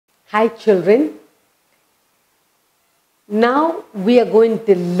Hi children, now we are going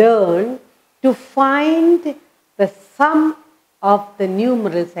to learn to find the sum of the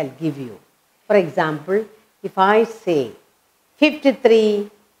numerals I'll give you. For example, if I say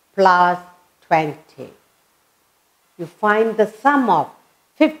 53 plus 20, you find the sum of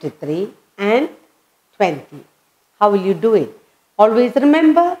 53 and 20. How will you do it? Always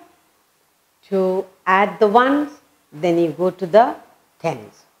remember to add the ones, then you go to the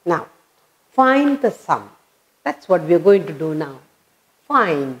tens. Now, find the sum. That's what we are going to do now.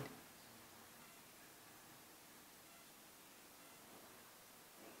 Find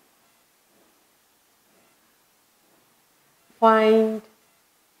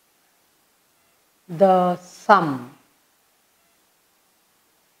the sum.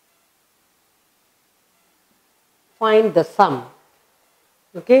 Find the sum.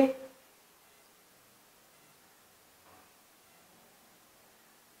 Okay?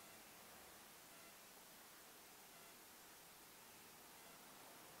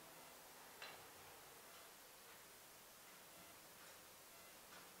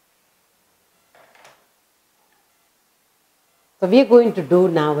 So we are going to do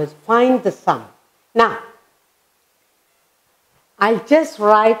now is find the sum. Now, I'll just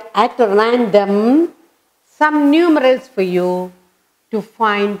write at random some numerals for you to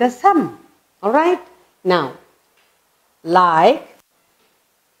find the sum. Alright? Now, like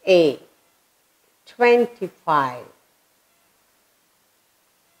A, 25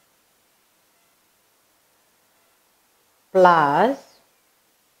 plus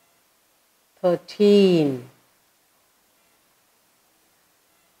 13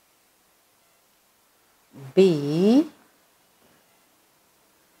 B,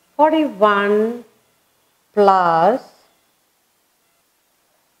 41 plus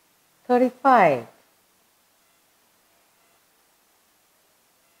 35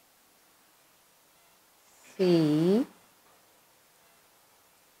 C,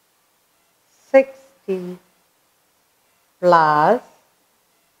 60 plus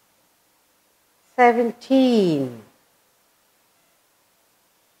 17.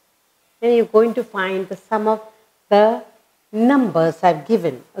 And you're going to find the sum of the numbers I've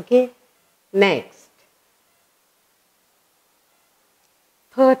given. Okay? Next,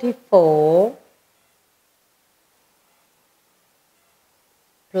 34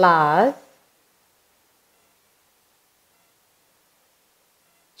 plus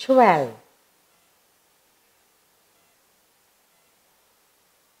 12.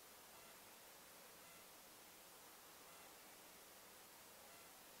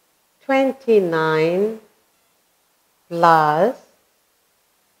 $29 plus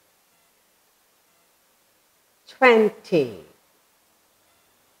 20.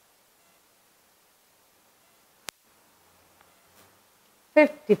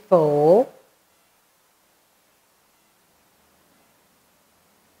 $54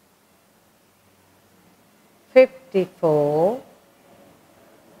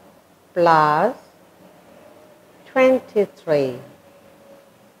 plus 23.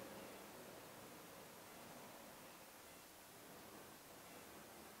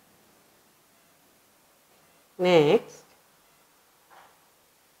 Next,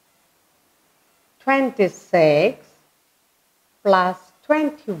 26 plus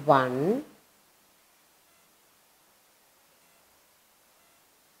 21 .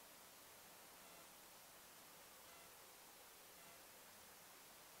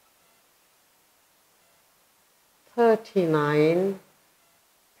 39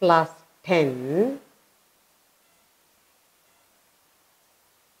 plus 10 .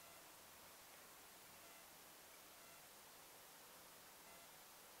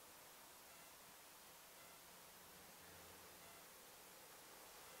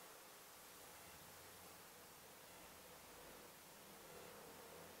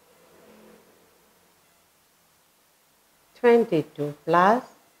 22 plus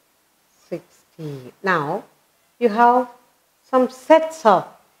 60. Now, you have some sets of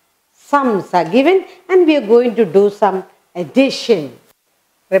sums are given and we are going to do some addition.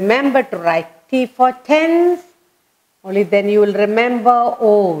 Remember to write T for tens. Only then you will remember,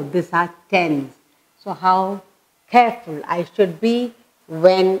 oh, these are tens. So how careful I should be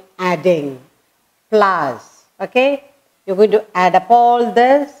when adding. Plus, okay? You're going to add up all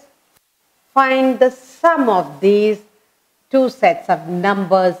this. Find the sum of these two sets of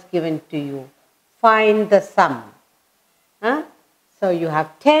numbers given to you. Find the sum. Huh? So you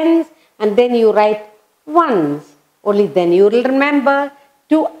have tens and then you write ones. Only then you will remember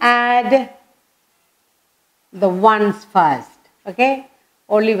to add the ones first. Okay?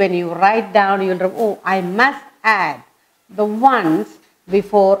 Only when you write down, you'll remember, oh, I must add the ones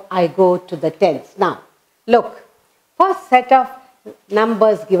before I go to the tens. Now, look, first set of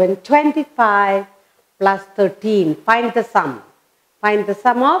numbers given 25 plus 13. Find the sum. Find the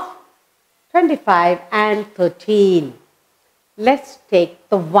sum of 25 and 13. Let's take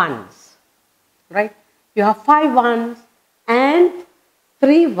the ones, right? You have 5 ones and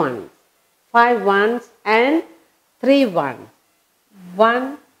 3 ones. 5 ones and 3 ones.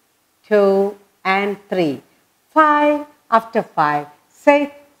 1, 2 and 3. 5 after 5,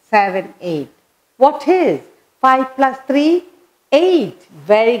 6, 7, 8. What is 5 plus 3? 8.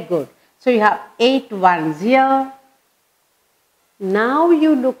 Very good. So you have 8 ones here. Now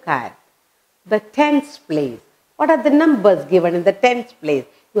you look at the tens place. What are the numbers given in the tens place?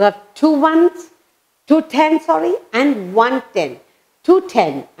 You have 2 ones, 2 tens, and 1 10. 2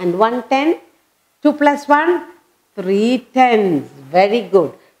 10 and 1 10. 2 plus 1, 3 tens. Very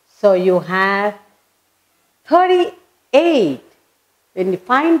good. So you have 38. When you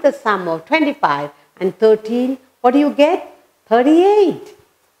find the sum of 25 and 13, what do you get? 38.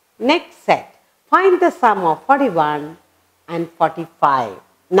 Next set. Find the sum of 41 and 45.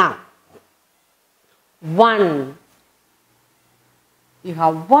 Now, 1. You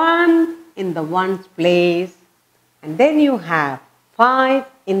have 1 in the ones place, and then you have 5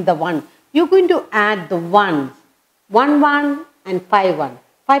 in the 1. You're going to add the ones. 1 1 and 5 1.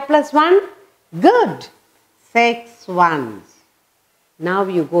 5 plus 1? Good. 6 ones. Now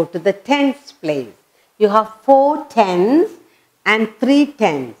you go to the tens place. You have 4 tens and 3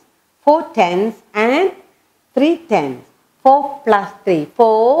 tens. 4 tens and 3 tens. 4 plus 3.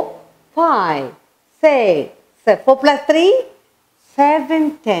 4, 5, 6. 4 plus 3?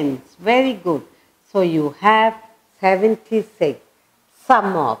 7 tens. Very good. So you have 76.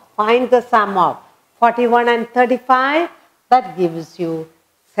 Sum of. Find the sum of 41 and 35. That gives you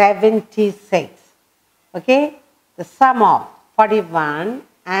 76. Okay? The sum of 41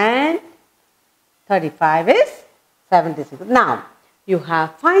 and 35 is 76. Now, you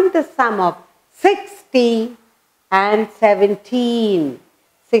have find the sum of 60 and 17.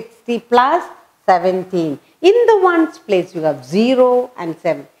 60 plus 17. In the ones place, you have 0 and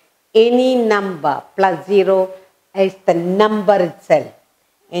 7. Any number plus 0 is the number itself.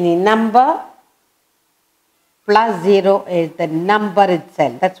 Any number plus 0 is the number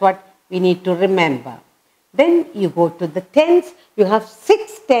itself. That's what we need to remember. Then you go to the tens. You have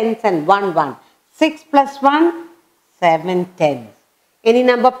 6 tens and 1 1. 6 plus 1, 7 tens. Any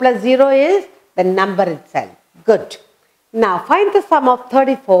number plus 0 is the number itself. Good. Now find the sum of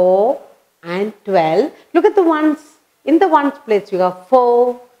 34 and 12. Look at the ones. In the ones place, you have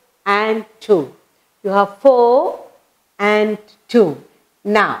 4 and 2. You have 4 and 2.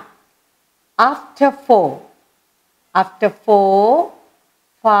 Now, after 4,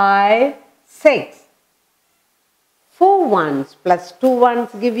 5, 6. 4 ones plus 2 ones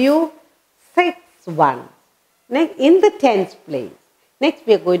give you 6 ones. Next, in the tens place. Next,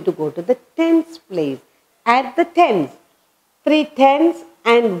 we are going to go to the tens place. Add the tens. 3 tens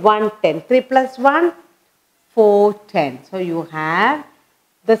and 1 10. 3 plus 1, 4 tens. So you have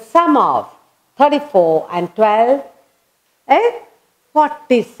the sum of 34 and 12 is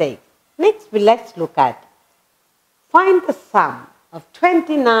 46. Next, let's look at. Find the sum of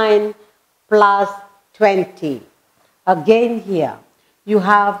 29 plus 20. Again here, you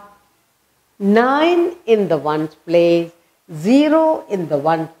have 9 in the ones place, 0 in the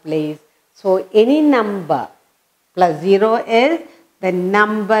ones place. So any number plus 0 is the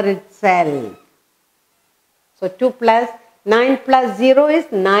number itself. So 2 plus 9 plus 0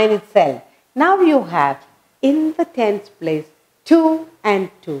 is 9 itself. Now you have in the tens place 2 and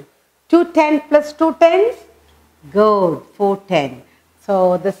 2. 2 10 plus 2 tens? Good, 4 10.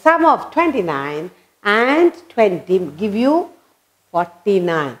 So the sum of 29 and 20 give you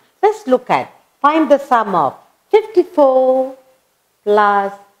 49. Let's look at, find the sum of 54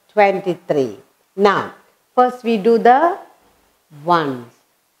 plus 23. Now, first we do the ones.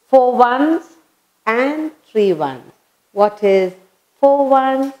 4 ones and 3 ones. What is 4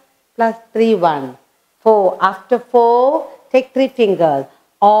 ones plus 3 ones? 4. After 4, take 3 fingers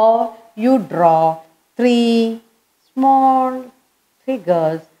or you draw 3 small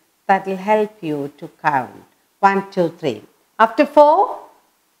figures that will help you to count. 1, 2, 3. After 4,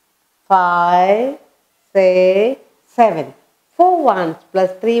 5, 6, 7. 4 ones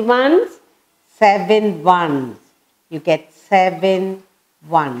plus 3 ones, 7 ones. You get 7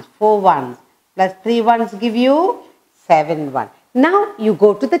 ones. 4 ones plus 3 ones give you 7 ones. Now you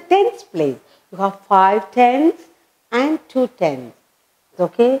go to the tens place. You have 5 tens and 2 tens.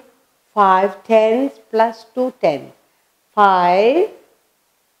 Okay? 5 tens plus 2 tens. 5,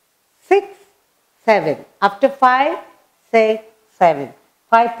 6, 7. After 5, 6, 7.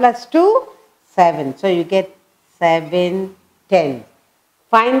 5 plus 2, 7. So you get 7 tens.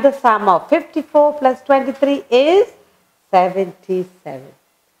 Find the sum of 54 plus 23 is 77.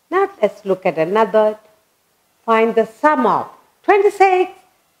 Now let's look at another. Find the sum of 26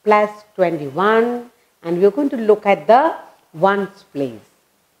 plus 21, and we're going to look at the ones place.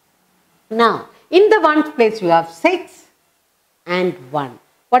 Now, in the ones place you have 6 and 1.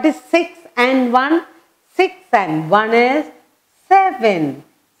 What is 6 and 1? 6 and 1 is 7.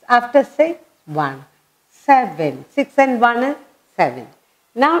 After 6, 1. 7. 6 and 1 is 7.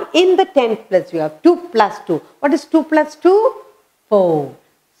 Now, in the 10th place you have 2 plus 2. What is 2 plus 2? 4.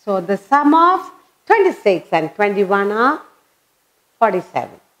 So, the sum of 26 and 21 are 47.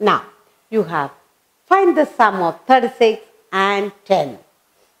 Now, you have find the sum of 36 and 10.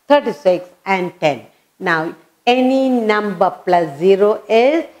 36 and 10. Now, any number plus 0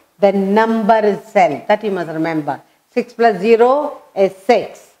 is the number itself. That you must remember. 6 plus 0 is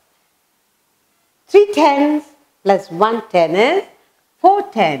 6. 3 tens plus 1 10 is 4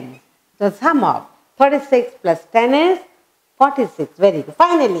 tens. The sum of 36 plus 10 is 46. Very good.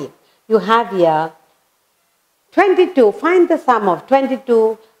 Finally, you have here 22. Find the sum of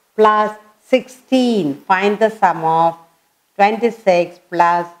 22 plus 16. Find the sum of 26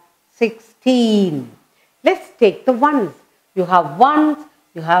 plus 16. Let's take the ones. You have ones,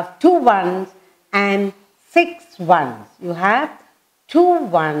 you have 2 ones and 6 ones. You have 2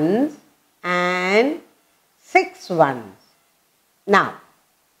 ones and 6 ones. Now,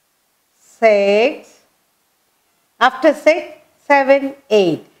 6, after 6, 7,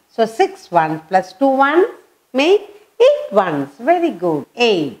 8. So, 6 ones plus 2 ones make 8 ones. Very good,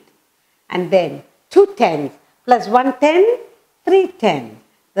 8. And then 2 tens plus 1 10, 3 tens.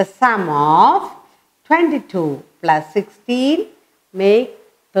 The sum of 22 plus 16 make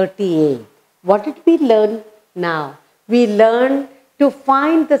 38. What did we learn now? We learned to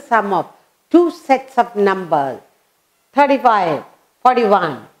find the sum of 2 sets of numbers. 35,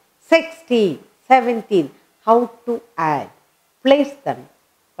 41, 60, 17. How to add? Place them.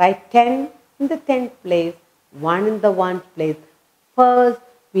 Write 10 in the 10th place, 1 in the 1st place. First,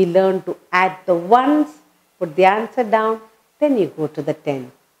 we learn to add the ones, put the answer down, then you go to the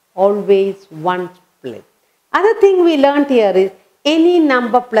 10. Always ones place. Other thing we learned here is any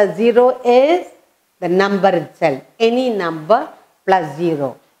number plus 0 is the number itself. Any number plus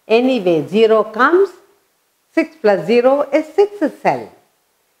 0. Anyway, 0 comes, 6 plus 0 is 6 itself.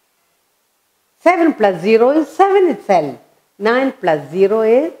 7 plus 0 is 7 itself. 9 plus 0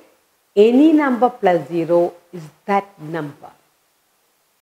 is any number plus 0 is that number.